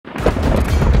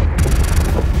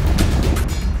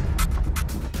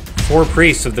4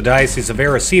 priests of the Diocese of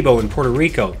Arecibo in Puerto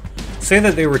Rico say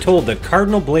that they were told that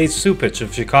Cardinal Cupich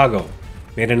of Chicago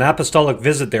made an apostolic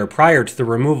visit there prior to the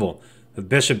removal of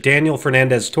Bishop Daniel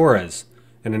Fernandez Torres,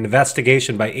 and an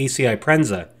investigation by ACI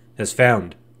Prensa has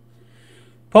found.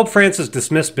 Pope Francis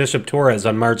dismissed Bishop Torres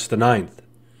on March the 9th.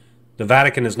 The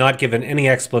Vatican has not given any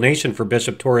explanation for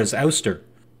Bishop Torres' ouster,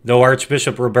 though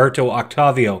Archbishop Roberto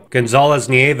Octavio Gonzalez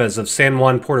Nieves of San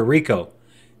Juan, Puerto Rico,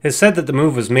 has said that the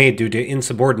move was made due to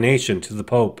insubordination to the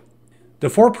Pope. The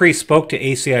 4 priests spoke to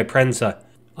ACI Prensa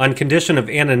on condition of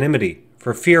anonymity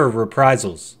for fear of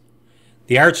reprisals.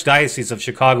 The Archdiocese of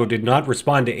Chicago did not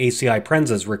respond to ACI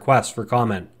Prensa's request for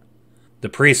comment. The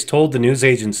priests told the news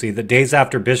agency that days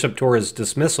after Bishop Torres'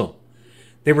 dismissal,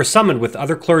 they were summoned with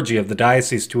other clergy of the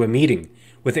diocese to a meeting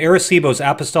with Arecibo's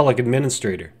apostolic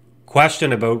administrator.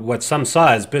 Questioned about what some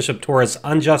saw as Bishop Torres'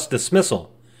 unjust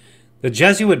dismissal, the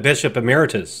Jesuit Bishop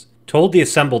Emeritus told the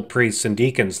assembled priests and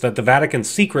deacons that the Vatican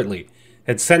secretly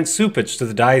had sent Cupich to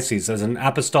the diocese as an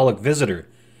apostolic visitor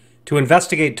to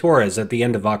investigate Torres at the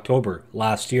end of October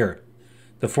last year,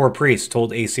 the 4 priests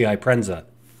told ACI Prensa.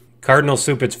 Cardinal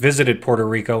Cupich visited Puerto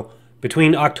Rico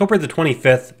between October the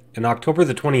 25th and October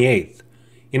the 28th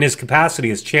in his capacity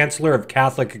as Chancellor of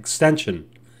Catholic Extension,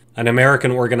 an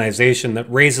American organization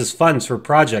that raises funds for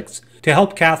projects to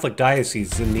help Catholic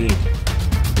dioceses in need.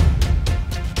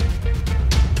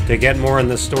 To get more on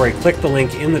this story, click the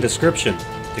link in the description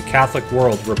to Catholic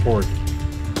World Report.